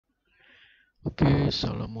Oke,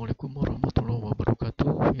 assalamualaikum warahmatullahi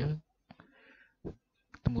wabarakatuh. Ya,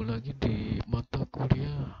 ketemu lagi di mata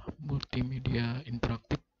kuliah multimedia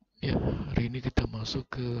interaktif. Ya, hari ini kita masuk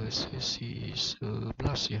ke sesi 11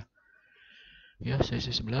 ya. Ya,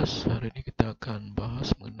 sesi 11. Hari ini kita akan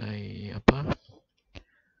bahas mengenai apa?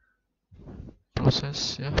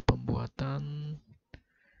 Proses ya pembuatan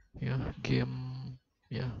ya game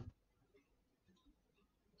ya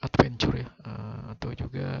adventure ya, atau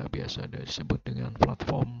juga biasa disebut dengan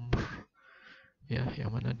platform ya, yang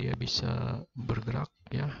mana dia bisa bergerak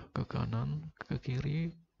ya ke kanan, ke kiri,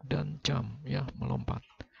 dan jump ya, melompat.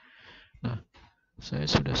 Nah, saya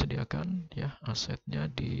sudah sediakan ya asetnya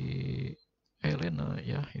di Elena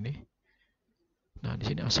ya ini. Nah, di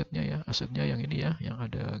sini asetnya ya, asetnya yang ini ya, yang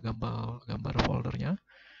ada gambar foldernya.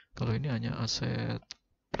 Kalau ini hanya aset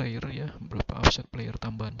player ya, beberapa aset player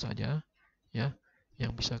tambahan saja ya,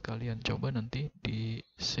 yang bisa kalian coba nanti di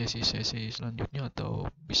sesi-sesi selanjutnya, atau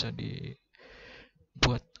bisa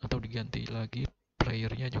dibuat atau diganti lagi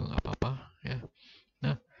playernya juga nggak apa-apa ya.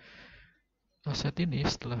 Nah, aset ini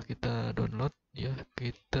setelah kita download ya,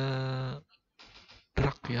 kita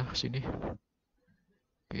drag ya sini.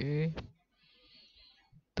 Oke,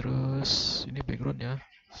 terus ini background ya.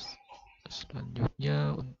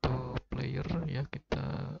 Selanjutnya untuk player ya,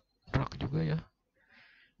 kita drag juga ya.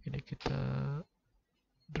 Ini kita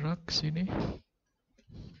drag sini.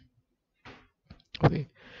 Oke,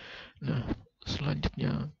 nah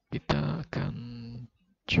selanjutnya kita akan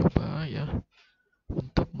coba ya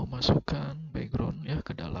untuk memasukkan background ya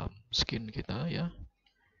ke dalam skin kita ya.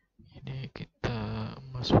 Ini kita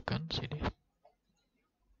masukkan sini.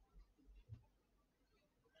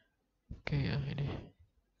 Oke ya, ini.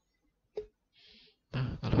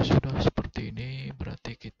 Nah, kalau sudah seperti ini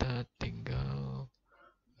berarti kita tinggal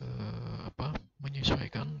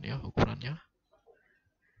menyesuaikan ya ukurannya.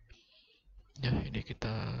 Ya, ini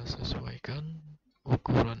kita sesuaikan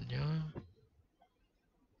ukurannya.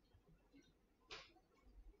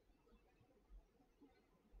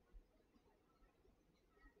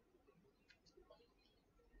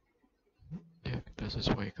 Ya, kita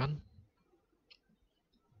sesuaikan.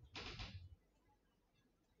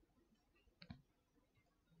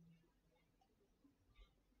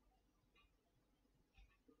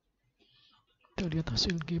 Kita lihat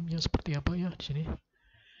hasil gamenya seperti apa ya di sini.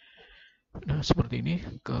 Nah, seperti ini.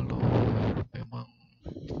 Kalau memang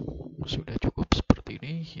sudah cukup seperti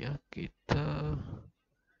ini ya, kita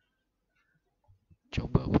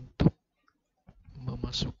coba untuk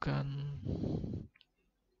memasukkan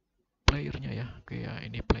playernya ya. Kayak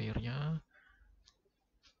ini playernya.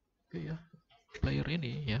 Kayak player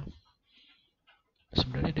ini ya.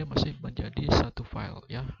 Sebenarnya dia masih menjadi satu file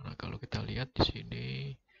ya. Nah, kalau kita lihat di sini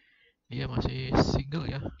dia masih single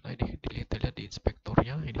ya. Nah, ini kita lihat di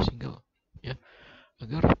inspektornya, ini single ya.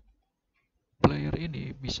 Agar player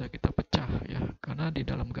ini bisa kita pecah ya, karena di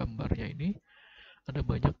dalam gambarnya ini ada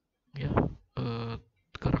banyak ya eh,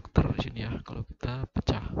 karakter di sini ya. Kalau kita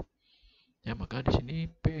pecah ya, maka di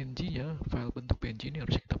sini PNG ya, file bentuk PNG ini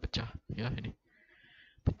harus kita pecah ya. Ini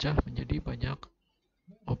pecah menjadi banyak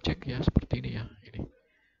objek ya, seperti ini ya. Ini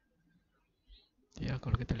ya,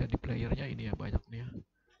 kalau kita lihat di playernya ini ya, banyak nih ya.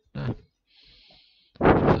 Nah,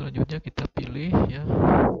 selanjutnya kita pilih ya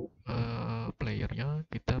playernya,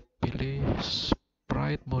 kita pilih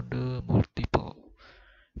sprite mode multiple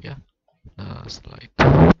ya. Nah, setelah itu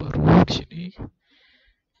baru di sini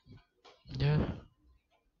ya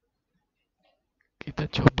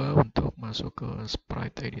kita coba untuk masuk ke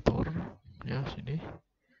sprite editor ya, sini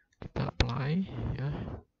kita apply ya.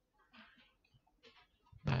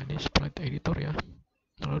 Nah, ini sprite editor ya.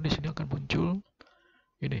 Lalu di sini akan muncul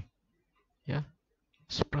ini ya,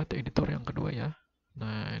 sprite editor yang kedua ya.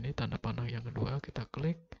 Nah, ini tanda panah yang kedua, kita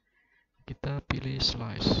klik, kita pilih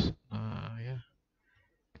slice. Nah ya,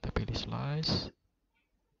 kita pilih slice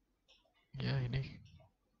ya, ini.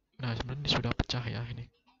 Nah, sebenarnya ini sudah pecah ya. Ini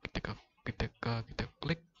ketika kita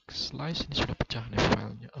klik slice, ini sudah pecah nih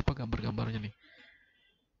filenya, apa gambar-gambarnya nih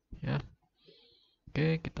ya.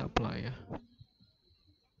 Oke, kita apply ya.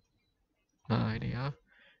 Nah, ini ya,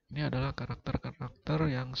 ini adalah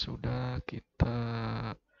karakter-karakter yang sudah kita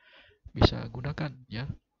bisa gunakan ya.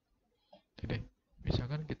 Jadi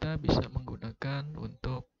misalkan kita bisa menggunakan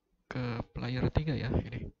untuk ke player 3 ya.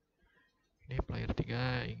 Ini player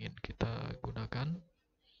 3 ingin kita gunakan.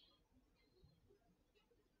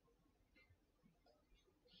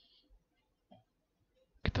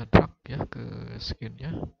 Kita drag ya ke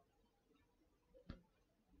skinnya.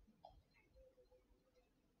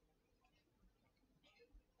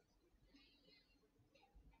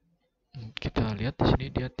 Kita lihat di sini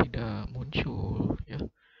dia tidak muncul ya.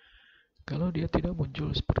 Kalau kalau dia tidak muncul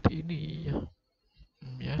seperti ini ya,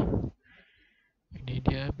 ya, ini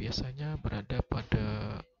dia biasanya berada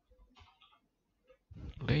pada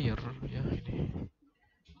layer ya, ini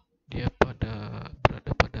dia berada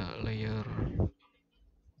pada layer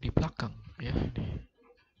di belakang ya, ini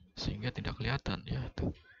sehingga tidak kelihatan ya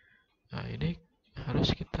tuh. Nah, ini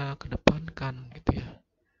harus kita kedepankan gitu ya.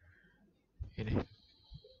 Ini.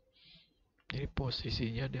 Jadi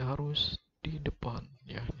posisinya dia harus di depan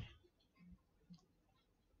ya.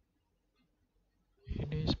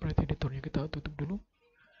 Ini sprite editornya kita tutup dulu.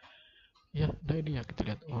 Ya, nah ini ya kita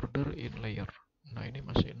lihat order in layer. Nah, ini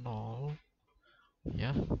masih 0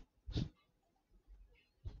 ya.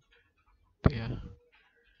 Itu ya.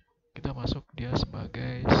 Kita masuk dia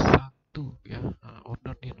sebagai 1 ya. Nah,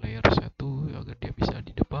 order in layer 1 agar dia bisa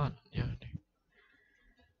di depan ya.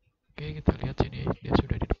 Oke, kita lihat sini dia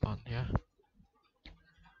sudah di depan ya.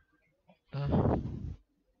 Nah,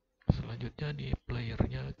 selanjutnya di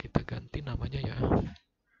playernya kita ganti namanya ya.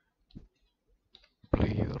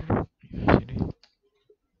 Player ya, sini.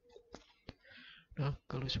 Nah,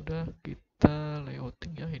 kalau sudah kita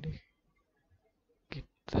layouting ya, ini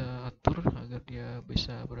kita atur agar dia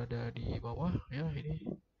bisa berada di bawah ya, ini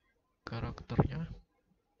karakternya.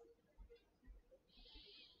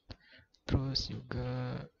 Terus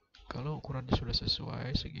juga kalau ukurannya sudah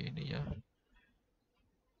sesuai segini ya,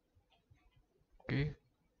 oke,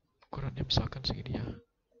 ukurannya misalkan segini ya.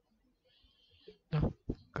 Nah,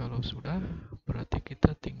 kalau sudah berarti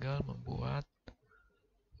kita tinggal membuat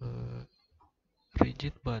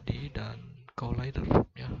rigid body dan collider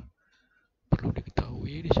ya. Perlu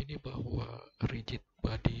diketahui di sini bahwa rigid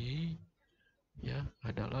body ya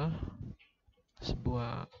adalah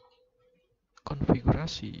sebuah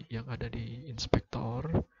konfigurasi yang ada di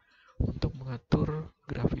inspektor untuk mengatur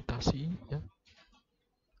gravitasi ya.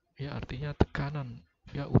 Ya, artinya tekanan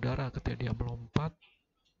ya udara ketika dia melompat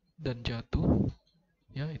dan jatuh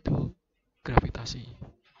ya, itu gravitasi.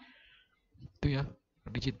 Itu ya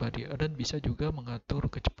rigid body. Dan bisa juga mengatur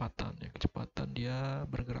kecepatan ya, kecepatan dia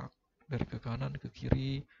bergerak dari ke kanan ke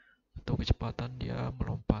kiri atau kecepatan dia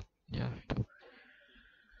melompat ya, itu.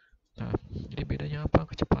 Nah, jadi bedanya apa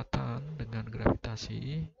kecepatan dengan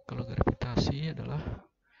gravitasi? Kalau gravitasi adalah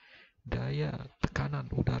daya tekanan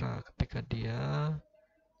udara ketika dia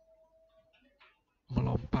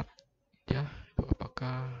melompat ya, itu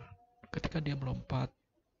apakah ketika dia melompat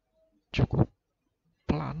cukup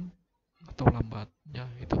pelan atau lambat ya,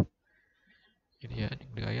 itu ini ya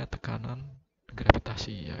gaya tekanan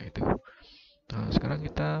gravitasi ya, itu. Nah, sekarang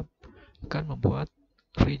kita akan membuat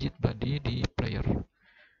rigid body di player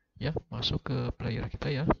ya. Masuk ke player kita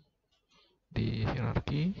ya, di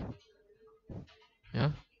hierarki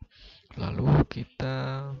ya, lalu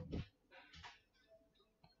kita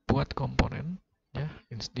buat komponen ya,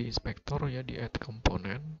 di inspektor ya, di add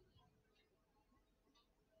komponen.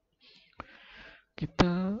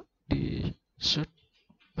 Kita di search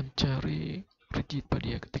mencari rigid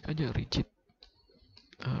body ya, ketik aja rigid.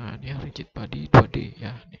 Ini ya rigid body 2D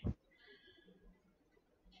ya, nih.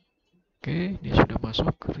 Oke, dia sudah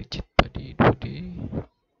masuk ke rigid body 2D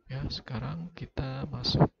ya. Sekarang kita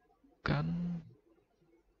masukkan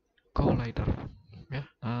collider ya.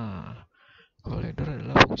 Nah, collider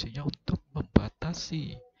adalah fungsinya untuk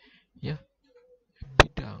membatasi ya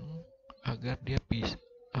bidang agar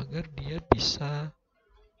dia bisa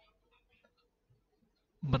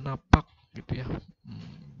menapak gitu ya,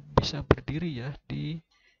 bisa berdiri ya di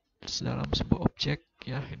dalam sebuah objek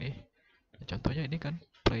ya, ini. Contohnya ini kan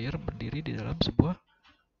player berdiri di dalam sebuah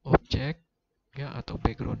objek ya, atau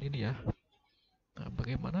background ini ya. Nah,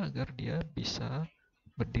 bagaimana agar dia bisa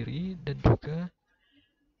berdiri dan juga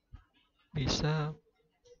bisa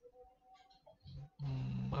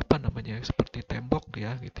apa namanya, seperti tembok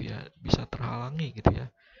ya gitu ya, bisa terhalangi gitu ya.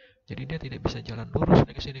 Jadi dia tidak bisa jalan lurus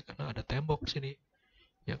nih ke sini karena ada tembok sini.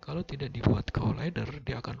 Ya, kalau tidak dibuat collider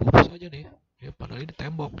dia akan lurus aja nih. Ya, padahal ini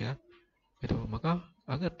tembok ya. Gitu. Maka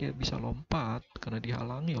agar dia bisa lompat karena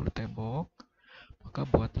dihalangi oleh tembok, maka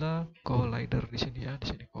buatlah collider di sini ya, di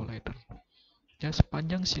sini collider. Ya,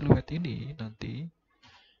 sepanjang siluet ini nanti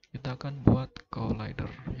kita akan buat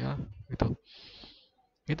collider ya, gitu.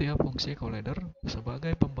 Itu ya fungsi collider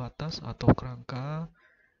sebagai pembatas atau kerangka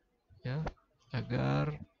ya,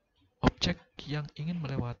 agar objek yang ingin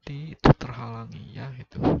melewati itu terhalangi ya,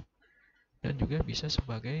 itu. Dan juga bisa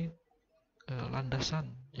sebagai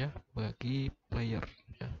landasan ya bagi player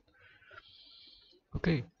ya.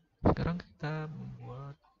 Oke, sekarang kita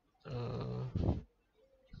membuat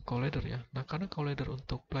collider ya. Nah, karena collider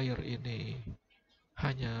untuk player ini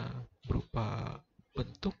hanya berupa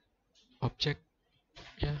bentuk objek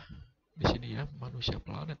ya, di sini ya manusia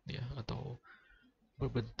planet ya, atau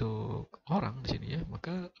berbentuk orang di sini ya,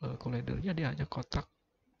 maka collidernya dia hanya kotak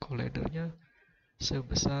collidernya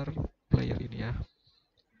sebesar player ini ya.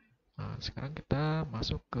 Nah, sekarang kita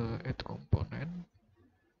masuk ke add component,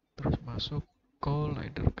 terus masuk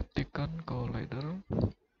collider, ketikkan collider,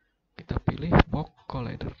 kita pilih box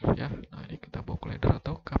collider ya. Nah, ini kita box collider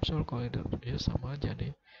atau capsule collider ya, sama aja nih.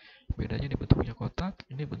 Bedanya ini bentuknya kotak,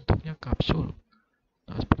 ini bentuknya kapsul.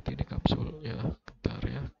 Nah, seperti ini kapsul ya. Bentar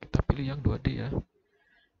ya, kita pilih yang 2D ya.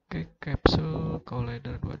 Oke, capsule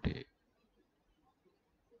collider 2D.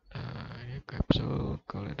 Nah, ini capsule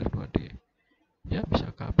collider 2D. Ya,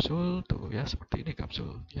 bisa kapsul tuh ya, seperti ini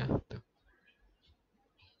kapsul ya. Tuh.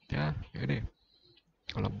 Ya, ini.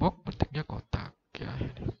 Kalau box bentuknya kotak ya.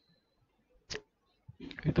 Ini.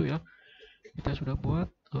 Itu ya. Kita sudah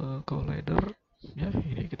buat collider ya.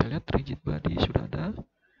 Ini kita lihat rigid body sudah ada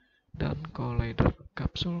dan collider,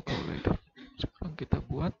 kapsul collider. Sekarang kita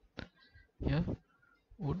buat ya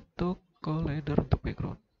untuk collider untuk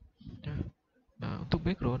background ya. Nah, untuk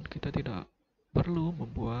background kita tidak perlu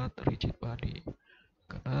membuat rigid body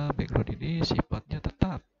karena background ini sifatnya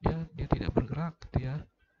tetap ya, dia tidak bergerak gitu ya.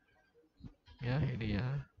 Ya, ini ya.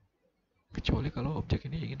 Kecuali kalau objek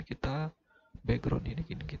ini ingin kita background ini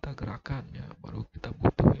ingin kita gerakan ya, baru kita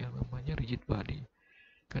butuh yang namanya rigid body.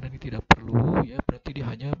 Karena ini tidak perlu ya, berarti dia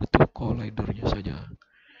hanya bentuk collidernya saja.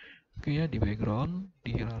 Oke ya, di background,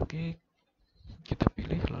 di hierarki kita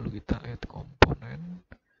pilih, lalu kita add komponen,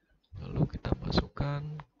 lalu kita masukkan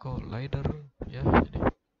collider ya. Jadi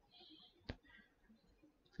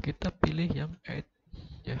kita pilih yang add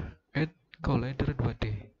ya, add collider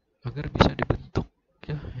 2D agar bisa dibentuk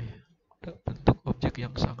ya. Bentuk objek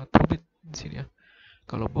yang sangat rumit di sini ya.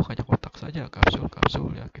 Kalau box hanya kotak saja, kapsul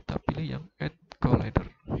ya, kita pilih yang add collider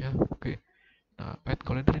ya. Oke. Nah, add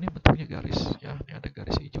collider ini bentuknya garis ya. Ini ada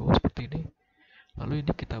garis hijau seperti ini. Lalu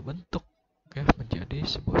ini kita bentuk ya menjadi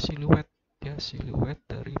sebuah siluet ya, siluet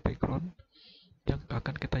dari background yang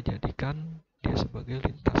akan kita jadikan dia sebagai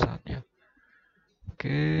lintasan ya.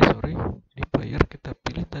 Oke, sorry, di player kita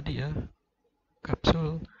pilih tadi ya,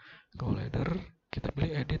 kapsul collider, kita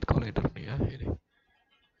pilih edit collider nih ya,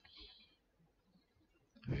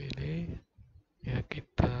 ini ya,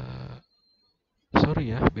 kita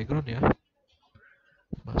sorry ya, background ya,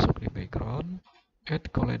 masuk di background, add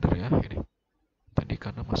collider ya, ini tadi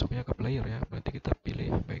karena masuknya ke player ya, berarti kita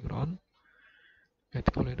pilih background, add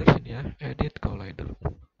collider sini ya, edit collider.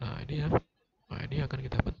 Nah, ini ya, nah ini akan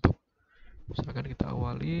kita bentuk. Misalkan kita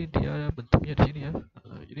awali dia bentuknya di sini ya,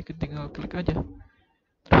 nah, jadi kita tinggal klik aja,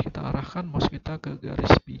 terus kita arahkan mouse kita ke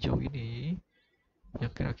garis hijau ini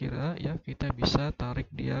yang kira-kira ya kita bisa tarik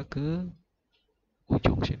dia ke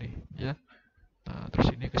ujung sini ya. Nah,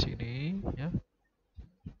 terus ini ke sini ya,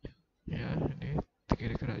 ya ini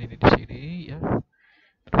kira-kira ini di sini ya,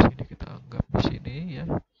 terus ini kita anggap di sini ya,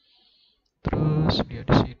 terus dia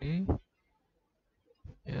di sini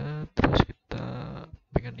ya, terus kita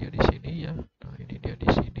pengen dia di sini ya. Nah, ini dia di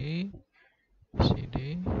sini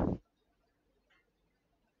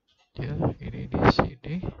ya, ini di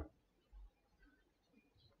sini,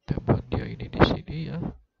 kita buat dia ini di sini ya.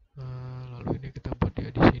 Nah, lalu ini kita buat dia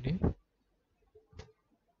di sini.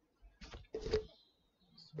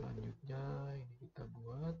 Selanjutnya ini kita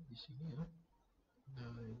buat di sini ya.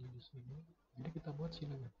 Nah, ini di sini. Jadi kita buat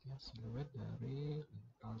siluet ya, siluet dari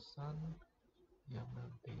lintasan yang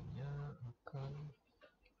nantinya akan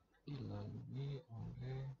dilalui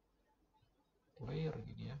oleh player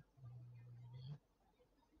gini ya.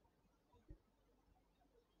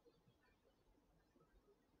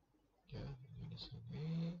 Ya, ini di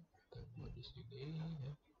sini, kita buat di sini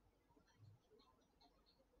ya.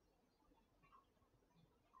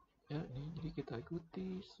 Ya, ini jadi kita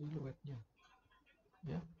ikuti siluetnya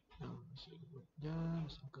ya. Nah, siluetnya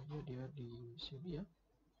misalkan dia di sini ya.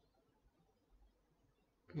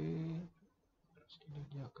 Oke, terus ini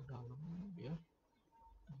dia ke dalam ya,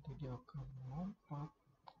 nanti dia akan melompat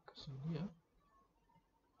ke sini ya,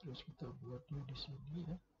 terus kita buat dia di sini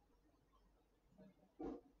ya.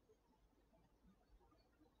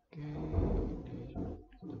 Oke, ini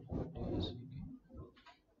kita buat dia di sini,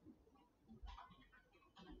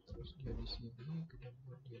 terus dia di sini, kita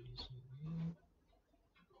buat dia di sini.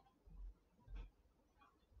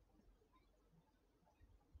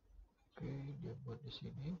 Oke, dia buat di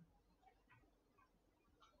sini,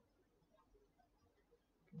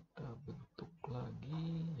 kita bentuk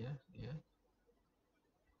lagi ya dia.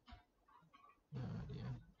 Nah, dia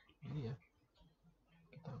ini ya,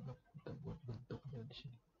 kita anggap kita buat bentuknya di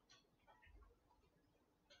sini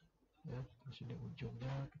ya. Terus ini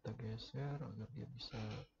ujungnya kita geser agar dia bisa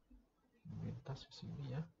melintas ke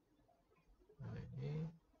sini ya. Nah, ini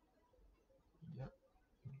ya,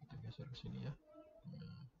 geser ke sini ya.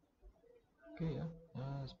 Nah, oke ya.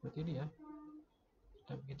 Nah, seperti ini ya.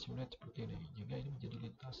 Kita bikin simulate seperti ini. Jika ini menjadi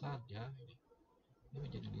lintasan ya. Ini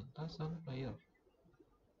menjadi lintasan player.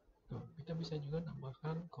 Tuh, kita bisa juga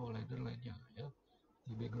tambahkan collider lainnya ya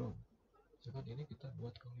di background. Misalkan ini kita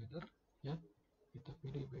buat collider ya. Kita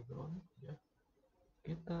pilih background ya.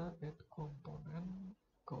 Kita add komponen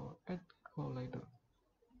add collider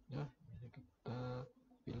ya. Ini kita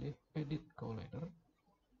pilih edit collider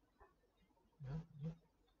ya. Ini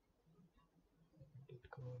edit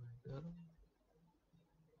collider.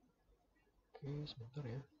 Oke, sebentar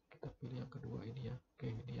ya. Kita pilih yang kedua ini ya. Oke,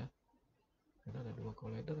 ini ya. Karena ada dua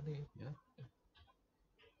collider nih ya.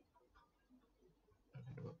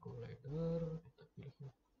 Ada dua collider. Kita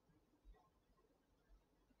pilih.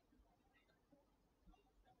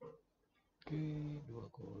 Oke, dua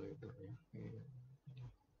collider ya. Oke, ini.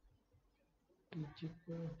 Digit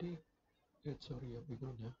predict. Sorry ya,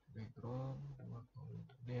 background ya. Background dua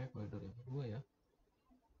collider. Ini ya collider yang kedua ya.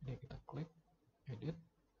 Ini kita klik edit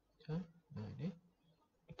ya. Nah, ini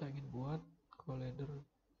kita ingin buat collider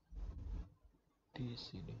di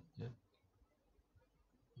sini ya.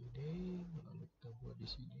 Ini lalu kita buat di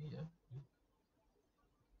sini ya.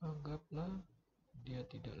 Anggaplah dia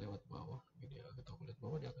tidak lewat bawah. Ini atau lewat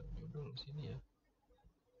bawah dia akan menyundul ke sini ya.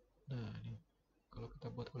 Nah, ini kalau kita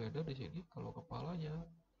buat collider di sini, kalau kepalanya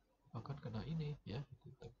akan kena ini ya.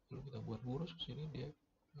 Kalau kita buat lurus ke sini dia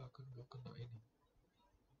akan kena ini.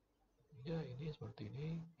 Ya, ini seperti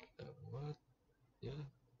ini kita buat ya.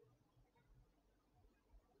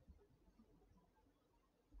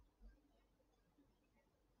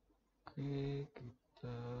 Oke,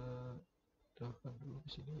 kita daftar dulu ke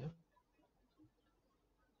sini ya.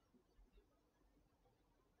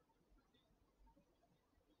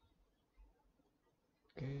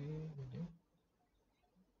 Oke, ini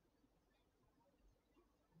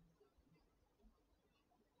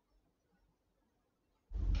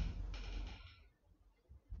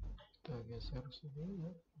kita geser sini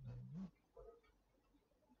ya. Nah, ini.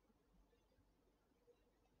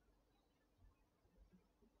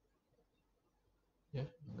 Ya,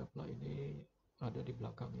 anggaplah ini ada di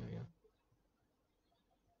belakangnya ya.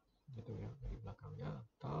 Gitu ya, di belakangnya,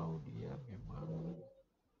 atau dia memang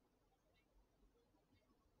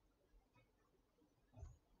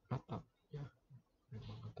atap ya,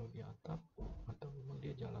 memang atau di atap, atau memang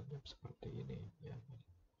dia jalannya seperti ini ya.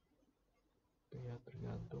 Itu ya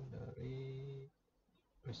tergantung dari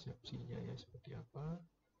persepsinya ya seperti apa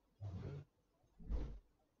ya.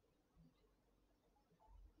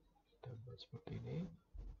 Kita buat seperti ini.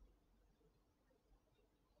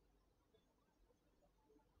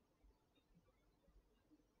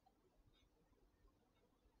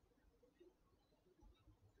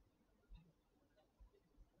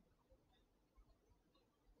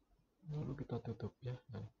 Lalu kita tutup ya.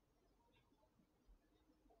 Nah,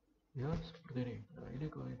 ya seperti ini. Nah, ini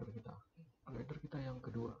collider kita yang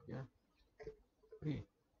kedua ya. Oke.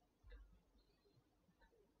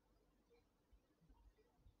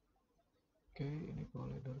 Oke, ini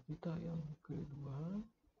collider kita yang kedua.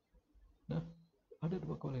 Nah, ada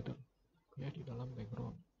dua collider ya di dalam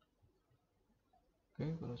background.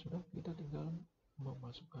 Oke, kalau sudah kita tinggal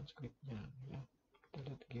memasukkan scriptnya ya. Kita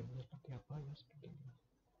lihat gamenya seperti apa ya, seperti ini.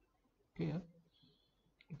 Oke ya,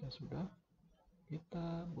 kita sudah,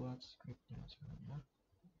 kita buat scriptnya sekarang ya.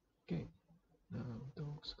 Oke, nah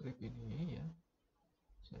untuk script ini ya,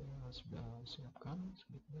 saya sudah siapkan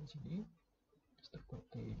scriptnya di sini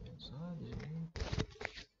seperti biasa. Jadi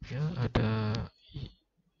ya ada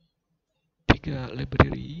 3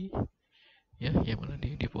 library ya, yang mana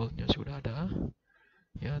di defaultnya sudah ada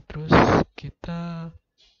ya. Terus kita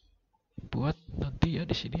buat nanti ya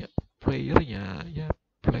di sini playernya ya,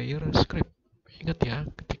 player script. Ingat ya,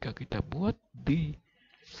 ketika kita buat di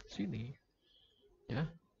sini ya,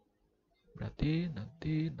 berarti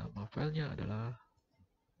nanti nama filenya adalah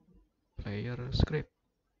player script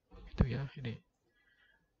itu ya. Ini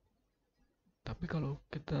tapi kalau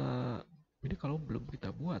kita ini kalau belum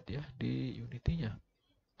kita buat ya di Unity-nya,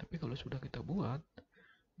 tapi kalau sudah kita buat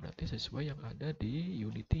berarti sesuai yang ada di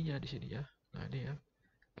Unity-nya di sini ya. Nah, ini ya,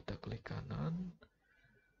 kita klik kanan,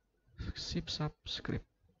 shift subscript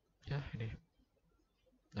ya, ini.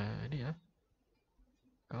 Nah, ini ya,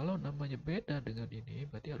 kalau namanya beda dengan ini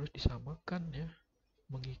berarti harus disamakan ya,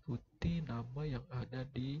 mengikuti nama yang ada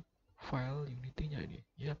di file Unity-nya ini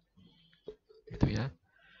ya. Itu ya.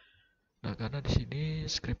 Nah, karena di sini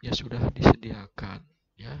scriptnya sudah disediakan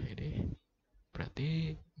ya, ini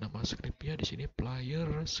berarti nama scriptnya di sini player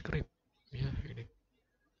script ya, ini.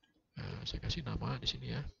 Nah, saya kasih nama di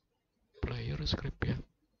sini ya, player script ya.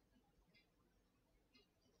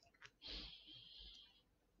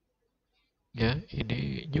 Ya,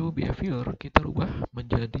 ini new behavior kita rubah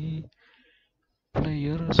menjadi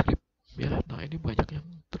player script. Ya, nah ini banyak yang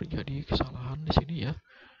terjadi kesalahan di sini ya.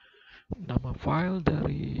 Nama file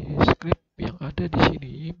dari script yang ada di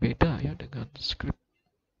sini beda ya dengan script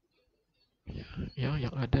ya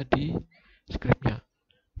yang ada di scriptnya.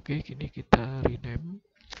 Oke, ini kita rename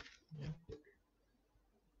ya.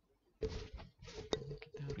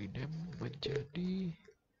 Kita rename menjadi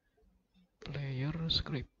player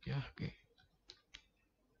script ya. Oke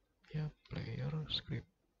ya, player script.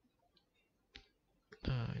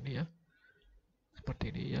 Nah ini ya,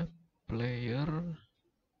 seperti ini ya, player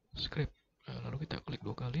script. Nah, lalu kita klik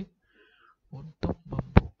 2 kali untuk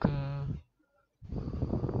membuka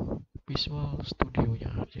Visual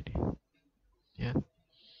Studio-nya. Jadi ya,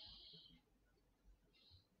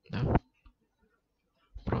 nah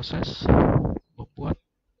proses membuat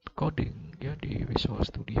coding ya di Visual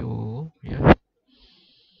Studio ya,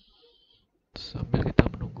 sambil kita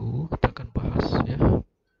menunggu kita akan bahas ya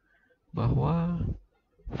bahwa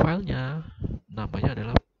filenya namanya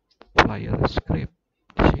adalah player script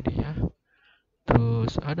di sini ya.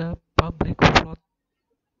 Terus ada public float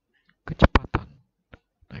kecepatan.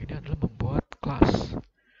 Nah ini adalah membuat kelas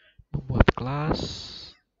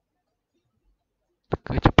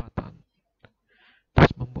kecepatan.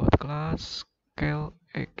 Terus membuat kelas scale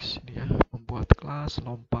X ini ya, membuat kelas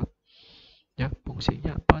lompat. Ya,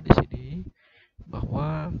 fungsinya apa di sini?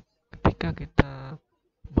 Bahwa ketika kita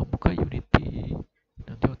membuka Unity,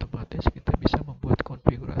 nanti otomatis kita bisa membuat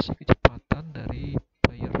konfigurasi kecepatan dari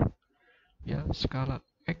player. Ya, skala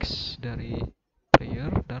X dari player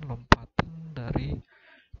dan lompatan dari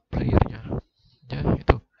playernya. Ya,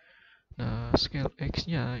 itu. Nah, scale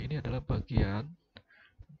X-nya ini adalah bagian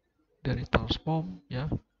dari transform ya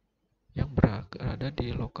yang berada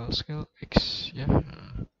di local scale X ya.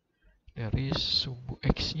 Nah, dari sumbu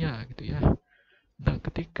X-nya gitu ya. Nah,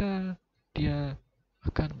 ketika dia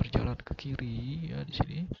akan berjalan ke kiri ya di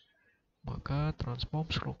sini, maka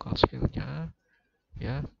transform local scale-nya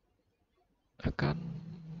ya akan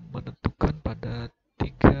menentukan pada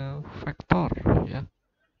 3 vektor ya.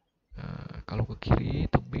 Nah, kalau ke kiri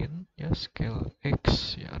itu min ya, scale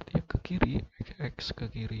X ya artinya ke kiri, X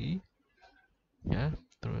ke kiri ya.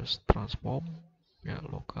 Terus transform ya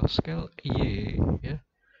local scale Y ya,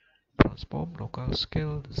 transform local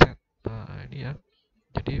scale Z. Nah ini ya,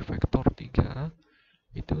 jadi vektor 3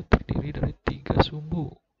 itu terdiri dari 3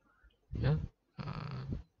 sumbu ya,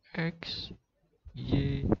 X,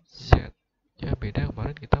 Y, Z ya. Beda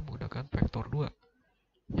kemarin kita menggunakan vektor 2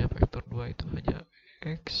 ya, vektor 2 itu hanya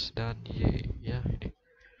X dan Y ya ini.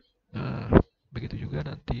 Nah begitu juga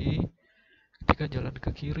nanti ketika jalan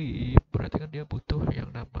ke kiri, berarti kan dia butuh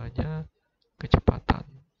yang namanya kecepatan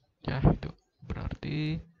ya, itu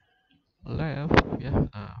berarti left ya.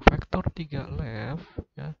 Nah vektor 3 left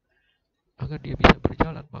ya, agar dia bisa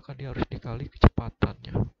berjalan maka dia harus dikali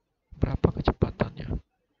kecepatannya. Berapa kecepatannya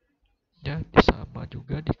ya, sama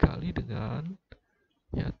juga dikali dengan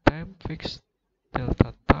ya time fix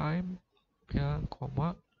delta time ya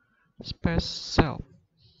koma space self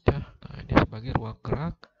ya. Nah ini sebagai ruang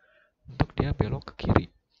gerak untuk dia belok ke kiri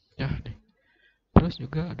ya nih. Terus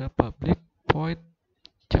juga ada public void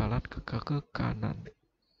jalan ke kanan.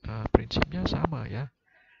 Nah prinsipnya sama ya,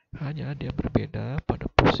 hanya dia berbeda pada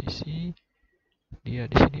posisi. Dia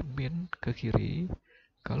di sini min ke kiri,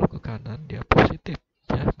 kalau ke kanan dia positif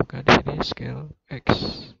ya, maka di sini scale X.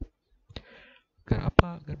 Agar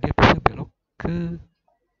apa? Agar dia bisa belok ke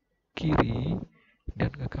kiri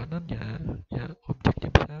dan ke kanannya ya,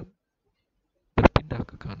 objeknya bisa berpindah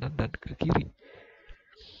ke kanan dan ke kiri.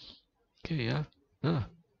 Oke ya. Nah,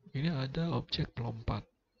 ini ada objek melompat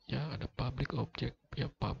ya, ada public object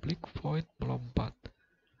ya, public void melompat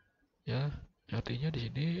ya. Artinya di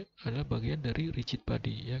sini adalah bagian dari rigid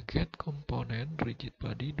body ya, get component rigid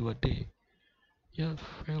body 2D ya,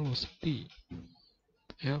 velocity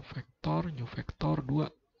ya, vektor new vektor 2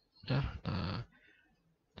 ya. Nah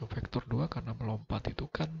new vektor 2 karena melompat itu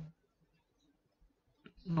kan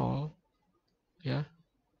 0 ya.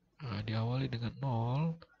 Nah, diawali dengan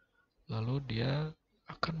 0, lalu dia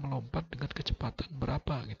akan melompat dengan kecepatan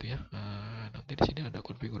berapa gitu ya. Nah nanti di sini ada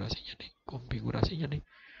konfigurasinya nih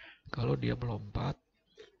kalau dia melompat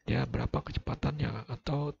ya berapa kecepatannya,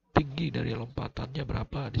 atau tinggi dari lompatannya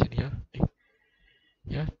berapa di sini ya nih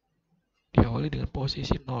ya. Diawali dengan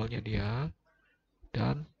posisi 0-nya dia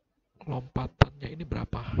dan lompatannya ini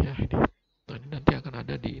berapa ya ini. Nah ini nanti akan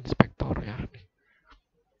ada di inspektor ya nih.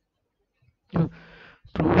 Ya,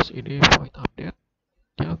 terus ini void update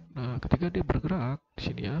ya. Nah ketika dia bergerak di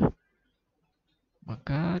sini ya,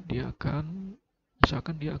 maka dia akan,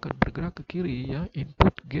 misalkan dia akan bergerak ke kiri ya,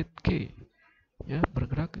 input get key ya,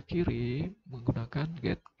 bergerak ke kiri menggunakan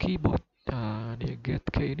get keyboard. Nah, dia get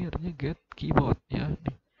key ini artinya get keyboard ya.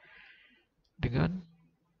 Dengan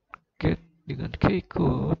get dengan key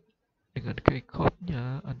code, dengan key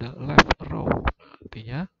code-nya ada left row.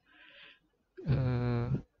 Artinya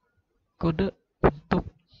kode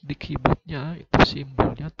untuk di keyboardnya itu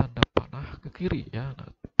simbolnya tanda panah ke kiri ya. Nah,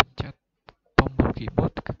 pencet tombol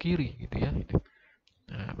keyboard ke kiri gitu ya.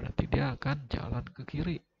 Nah, berarti dia akan jalan ke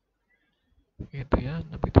kiri gitu ya.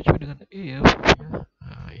 Nah, begitu juga dengan if ya.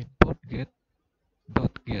 Nah, input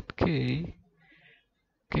get key,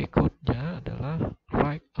 key code-nya adalah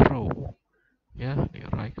right row ya, di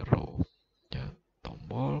right row ya,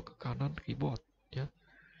 tombol ke kanan keyboard ya,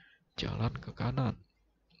 jalan ke kanan.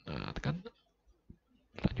 Nah, kan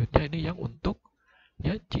selanjutnya ini yang untuk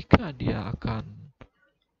ya jika dia akan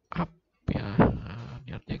up ya. Nah,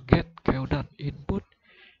 ini artinya get key down, input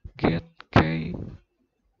get key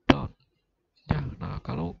down ya. Nah,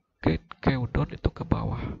 kalau get key down itu ke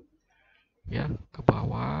bawah ya, ke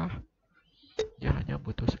bawah ya, hanya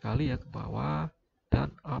butuh sekali ya ke bawah,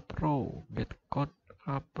 dan up row, get code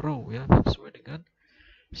up row ya, sesuai dengan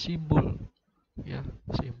simbol ya,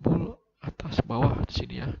 simbol atas bawah di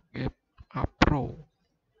sini ya, get up row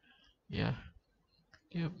ya,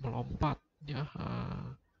 dia melompat ya.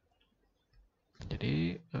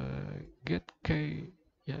 Jadi get key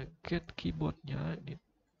ya, get keyboardnya ini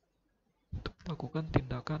untuk melakukan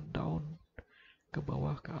tindakan down ke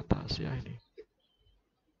bawah ke atas ya ini.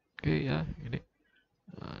 Oke ya, ini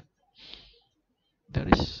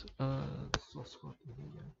dari source code ini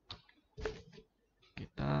ya,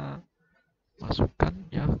 kita masukkan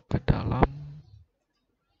ya ke dalam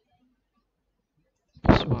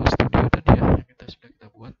Visual Studio tadi ya, yang sudah kita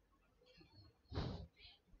buat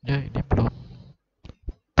ya. Ini belum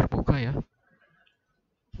terbuka ya.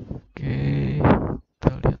 Oke,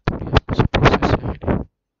 kita lihat dulu ya masih prosesnya ini.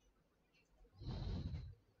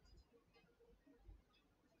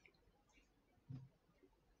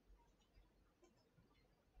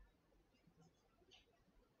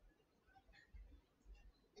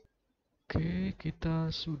 Oke, kita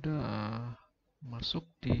sudah masuk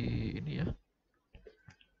di ini ya,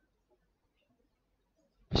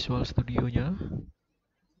 Visual Studio-nya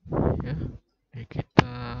ya. Ini kita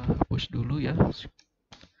hapus dulu ya.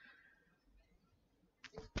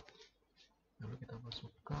 Lalu kita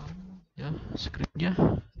masukkan ya skripnya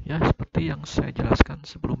ya, seperti yang saya jelaskan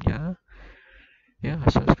sebelumnya ya.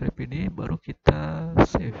 Hasil skrip ini baru kita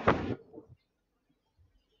save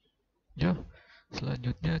ya.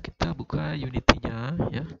 Selanjutnya kita buka Unity-nya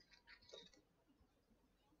ya.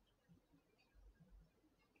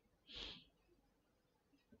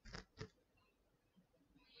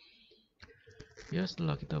 Ya,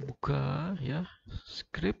 setelah kita buka ya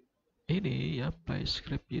script ini ya,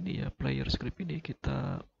 player script ini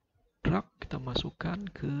kita drag, kita masukkan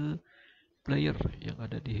ke player yang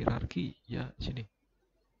ada di hierarki ya sini.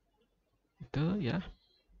 Itu ya.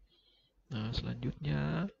 Nah,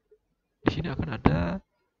 selanjutnya di sini akan ada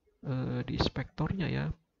di inspektornya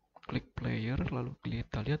ya. Klik player, lalu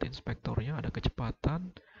kita lihat inspektornya ada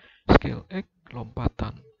kecepatan, scale X,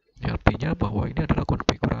 lompatan. Ya, artinya bahwa ini adalah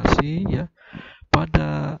konfigurasi ya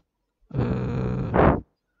pada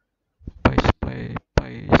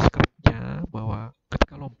by scriptnya, bahwa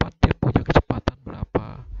ketika lompat dia punya kecepatan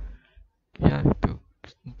berapa ya. Itu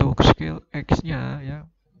untuk scale X-nya ya,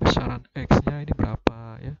 besaran X-nya ini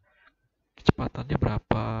berapa ya, kecepatannya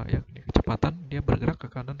berapa ya. Ini kecepatan dia bergerak ke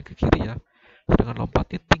kanan ke kiri ya, sedangkan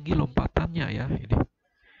lompatnya tinggi lompatannya ya ini.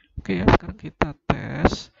 Oke ya, sekarang kita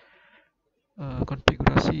tes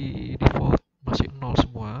konfigurasi default masih 0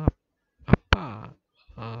 semua. Apa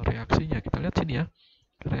reaksinya? Kita lihat sini ya.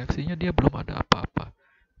 Reaksinya dia belum ada apa-apa.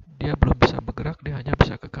 Dia belum bisa bergerak, dia hanya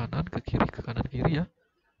bisa ke kanan, ke kiri ya.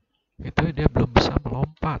 Itu dia belum bisa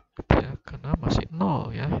melompat gitu ya, karena masih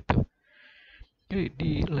 0 ya itu. Oke,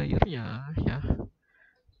 di layernya ya,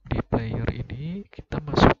 di player ini kita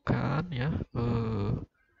masukkan ya,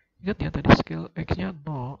 ingat ya tadi scale X-nya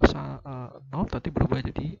 0, 0 tadi berubah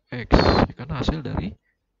jadi X ya, karena hasil dari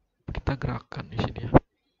kita gerakan di sini ya.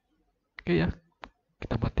 Oke ya,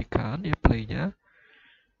 kita matikan ya playnya.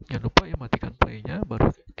 Jangan lupa ya matikan playnya, baru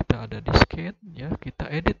kita ada di scan ya, kita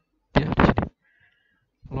edit ya di sini.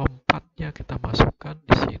 Lompatnya kita masukkan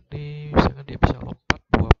di sini, misalkan dia bisa lompat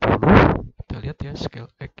 20. Kita lihat ya scale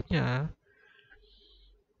X-nya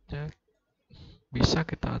ya, bisa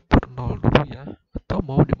kita atur 0 dulu ya, atau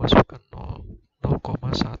mau dimasukkan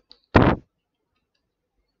 0,16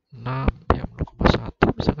 ya,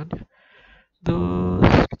 0,1 misalkan ya. Terus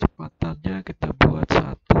kecepatannya kita buat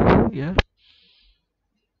 1 ya.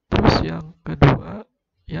 Terus yang kedua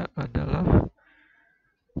ya adalah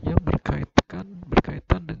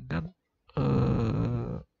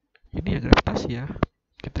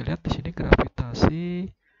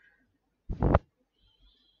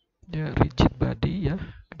Ya, rigid body ya.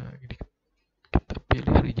 Nah, ini kita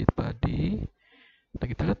pilih rigid body. Nah,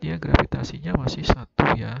 kita lihat ya, gravitasinya masih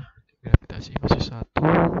satu ya. Gravitasi masih satu.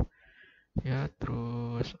 Ya,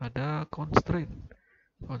 terus ada constraint.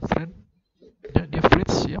 Constraint ya, dia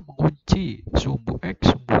fritz ya, mengunci sumbu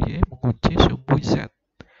X, sumbu Y, mengunci sumbu Z.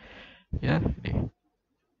 Ya, ini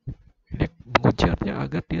mengunci artinya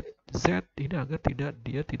agar dia Z ini agar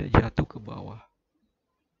dia tidak jatuh ke bawah.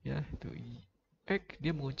 Ya, itu X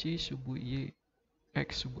dia mengunci sumbu Y,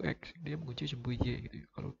 sumbu X dia mengunci sumbu Y gitu.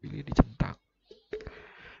 Kalau pilih dicentak.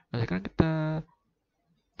 Nah, sekarang kita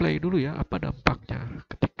play dulu ya, apa dampaknya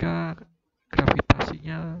ketika gravitasi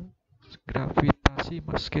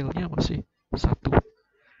scale-nya masih satu.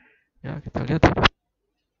 Ya, kita lihat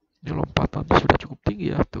ini lompatannya sudah cukup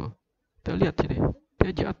tinggi ya tuh. Kita lihat sini,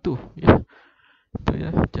 dia jatuh ya. Itu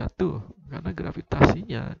ya, jatuh karena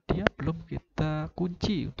gravitasinya dia belum kita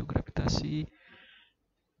kunci untuk gravitasi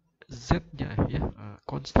Z-nya ya.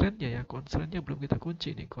 Constraint-nya belum kita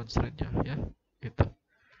kunci nih, constraint-nya ya. Gitu.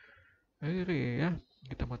 Oke ya,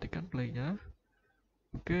 kita matikan play-nya.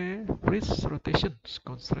 Oke, freeze rotation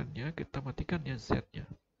constraint-nya kita matikan ya, Z-nya.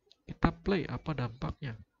 Kita play, apa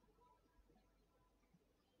dampaknya?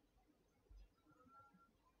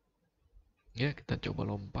 Ya, kita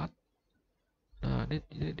coba lompat. Nah,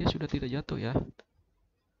 dia sudah tidak jatuh ya.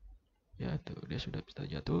 Ya, tuh dia sudah bisa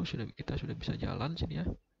jatuh, kita sudah bisa jalan sini ya.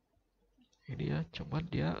 Ini ya, cuman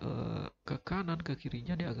dia ke kanan ke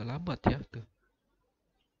kirinya dia agak lambat ya tuh.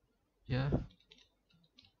 Ya,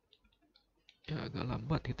 ya agak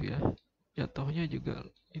lambat gitu ya. Jatuhnya juga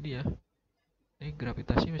ini ya. Ini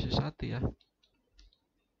gravitasi masih satu ya.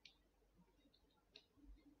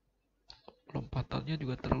 Lompatannya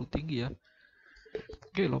juga terlalu tinggi ya.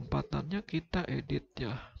 Oke, lompatannya kita edit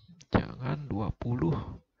ya. Jangan 20.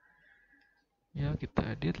 Ya,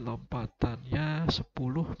 kita edit lompatannya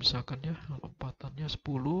 10 misalkan ya. Lompatannya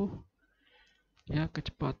 10. Ya,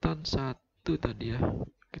 kecepatan 1 tadi ya.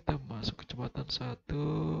 Kita masuk kecepatan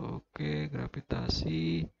 1. Oke,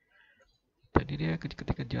 gravitasi. Jadi dia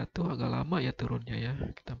ketika jatuh agak lama ya turunnya ya.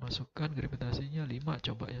 Kita masukkan gravitasinya 5.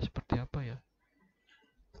 Coba ya seperti apa ya.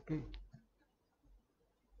 Oke.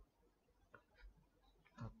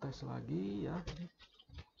 Kita tes lagi ya.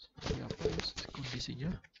 Seperti apa ya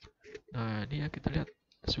kondisinya. Nah, ini ya kita lihat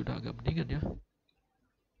sudah agak mendingan ya.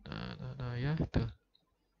 Nah ya tuh.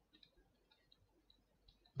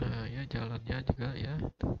 Nah ya, jalannya juga ya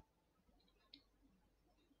tuh.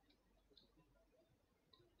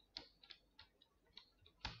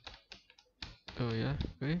 Tuh ya,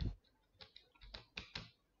 oke.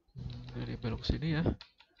 Dari belok sini ya.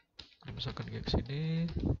 Misalkan kayak sini.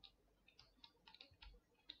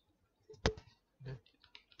 Ya.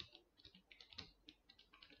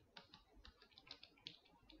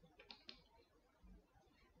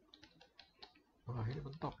 Wah, ini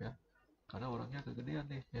mentok ya. Karena orangnya kegedean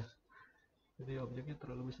nih ya. Jadi objeknya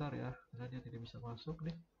terlalu besar ya, karena dia tidak bisa masuk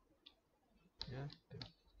nih. Ya.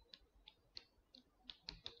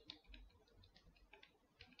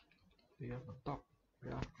 Dia mentok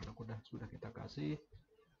ya, karena sudah kita kasih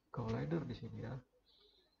collider di sini ya.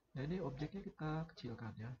 Nah, ini objeknya kita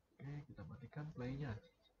kecilkan ya. Oke, kita matikan playnya.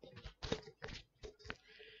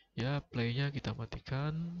 Ya, playnya kita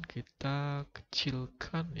matikan, kita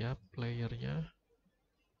kecilkan ya playernya.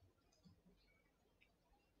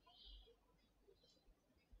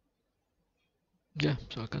 Ya,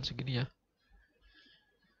 misalkan segini ya.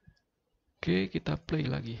 Oke, kita play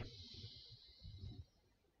lagi.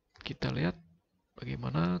 Kita lihat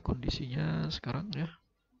bagaimana kondisinya sekarang ya.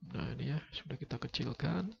 Nah, ini ya, sudah kita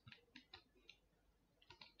kecilkan.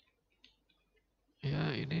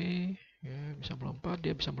 Ya, ini ya, bisa melompat,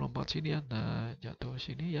 dia bisa melompat sini ya. Nah, jatuh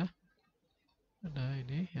sini ya. Nah,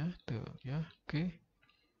 ini ya, tuh ya. Oke.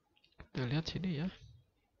 Kita lihat sini ya.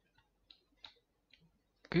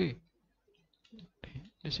 Oke.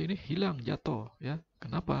 Di sini hilang, jatuh ya.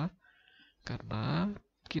 Kenapa? Karena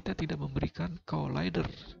kita tidak memberikan collider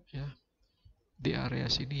ya di area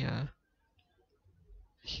sini ya.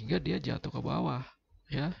 Hingga dia jatuh ke bawah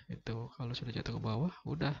ya. Itu kalau sudah jatuh ke bawah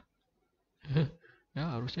udah.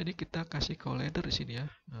 Ya, harusnya ini kita kasih collider di sini ya.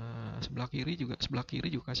 Nah, sebelah kiri juga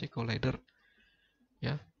kasih collider.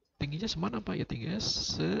 Ya, tingginya semana apa ya, tingginya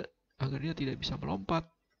agar dia tidak bisa melompat,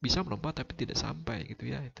 tapi tidak sampai gitu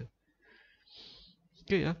ya itu.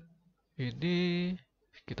 Oke ya, ini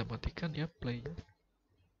kita matikan ya playnya.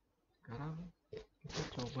 Sekarang kita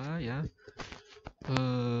coba ya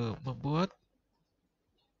membuat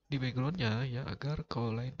di backgroundnya ya agar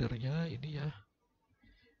collidernya ini ya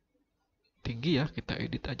tinggi ya. Kita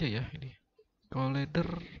edit aja ya ini collider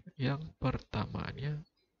yang pertamanya,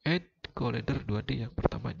 add collider 2D yang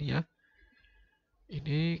pertama ini ya.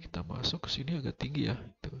 Ini kita masuk ke sini agak tinggi ya,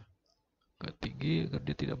 tuh agak tinggi agar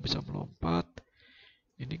dia tidak bisa melompat.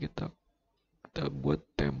 Ini kita buat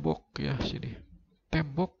tembok ya, sini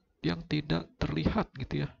tembok yang tidak terlihat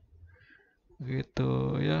gitu ya,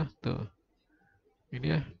 gitu ya, tuh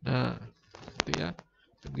ini ya. Nah itu ya,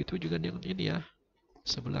 begitu juga dengan ini ya,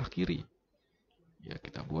 sebelah kiri ya,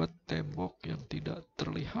 kita buat tembok yang tidak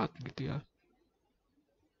terlihat gitu ya.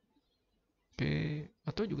 Oke,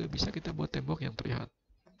 atau juga bisa kita buat tembok yang terlihat,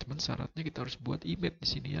 cuman syaratnya kita harus buat image di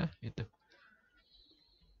sini ya, gitu.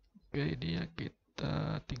 Oke, ini ya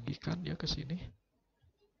kita tinggikan ya ke sini.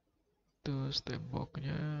 Terus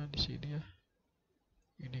temboknya di sini ya.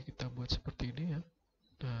 Ini kita buat seperti ini ya.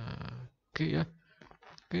 Nah, oke ya.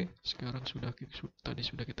 Oke, sekarang tadi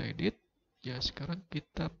sudah kita edit. Ya, sekarang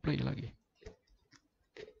kita play lagi.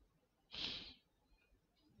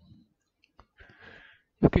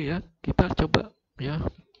 Oke ya, kita coba ya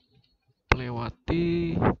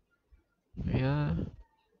melewati ya,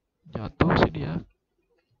 jatuh sini ya.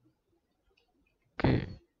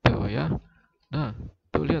 Oke, tuh ya. Nah,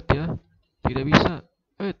 tuh lihat ya, tidak bisa.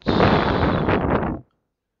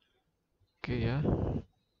 Oke ya,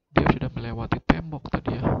 dia sudah melewati tembok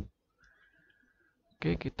tadi ya.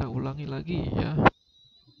 Oke, kita ulangi lagi ya.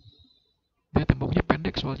 Dia temboknya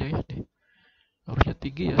pendek soalnya ya nih. Harusnya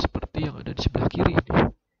tinggi ya, seperti yang ada di sebelah kiri ini.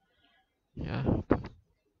 Ya.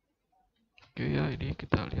 Oke ya, ini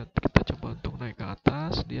kita lihat, kita coba untuk naik ke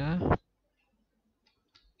atas dia.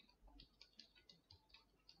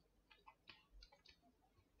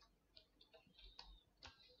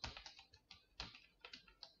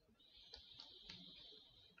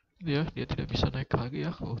 Ya, dia tidak bisa naik lagi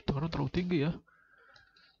ya. Oh, karena terlalu tinggi ya.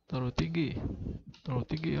 Terlalu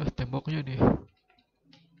tinggi ya temboknya nih.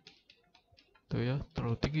 Tuh ya,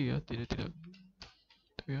 terlalu tinggi ya, tidak.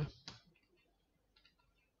 Tuh ya.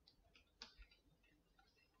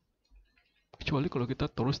 Kecuali kalau kita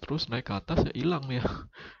terus naik ke atas ya hilang ya.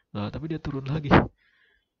 Nah, tapi dia turun lagi.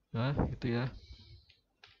 Nah, gitu ya.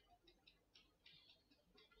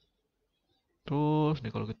 Terus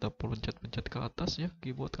nih kalau kita pencet ke atas ya,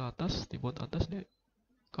 keyboard atas dia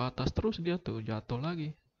ke atas terus, dia tuh jatuh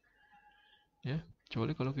lagi. Ya,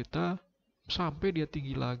 kecuali kalau kita sampai dia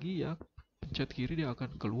tinggi lagi ya, pencet kiri dia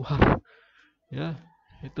akan keluar. Ya,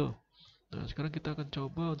 itu. Nah, sekarang kita akan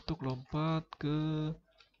coba untuk lompat ke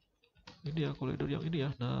ini ya, koridor yang ini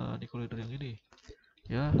ya. Nah, di koridor yang ini.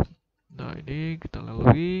 Ya. Nah, ini kita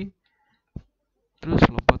lalui. Terus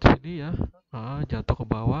lompat sini ya. Nah, jatuh ke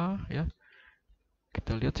bawah ya.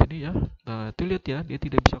 Kita lihat sini ya. Nah, itu lihat ya, dia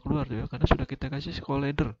tidak bisa keluar ya karena sudah kita kasih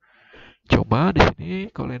collider. Coba di sini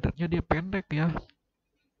collidernya dia pendek ya.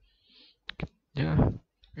 Ya,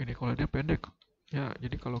 ini collider pendek. Ya,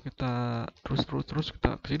 jadi kalau kita terus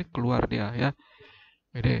kita kesini keluar dia ya.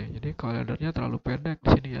 Ini, jadi collidernya terlalu pendek di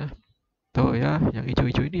sini ya. Tuh ya, yang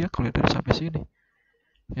hijau-hijau ini ya collider sampai sini.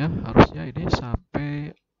 Ya, harusnya ini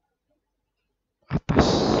sampai atas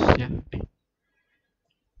ya. Nih.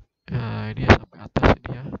 Nah, ini ya sampai atas ini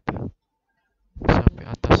ya. Tuh. Sampai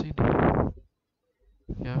atas ini.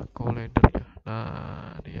 Ya, collider ya.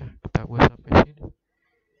 Nah, ini ya, kita buat sampai sini.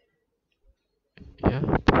 Ya,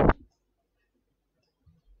 tuh.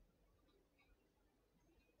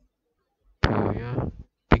 Tuh ya,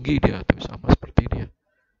 tinggi dia tuh sama seperti ini ya.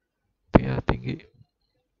 Tuh ya, tinggi.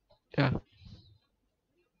 Ya,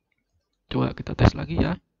 coba kita tes lagi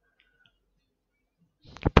ya.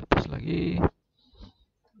 Kita tes lagi.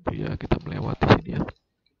 Ya, kita melewati sini ya.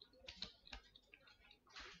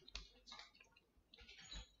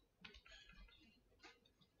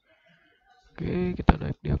 Oke, kita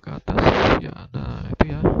naik dia ke atas ya. Nah, itu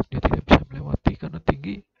ya, dia tidak bisa melewati karena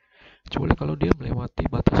tinggi. Kecuali kalau dia melewati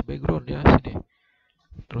batas background ya, sini.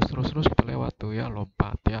 Terus kita lewat tuh ya,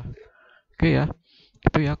 lompat ya. Oke ya,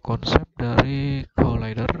 itu ya konsep dari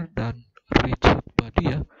collider dan rigid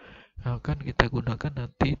body ya, akan kita gunakan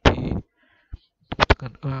nanti di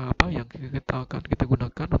apa yang kita akan kita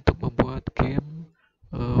gunakan untuk membuat game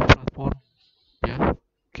platform ya,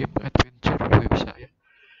 game adventure juga bisa ya.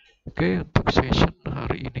 Oke, untuk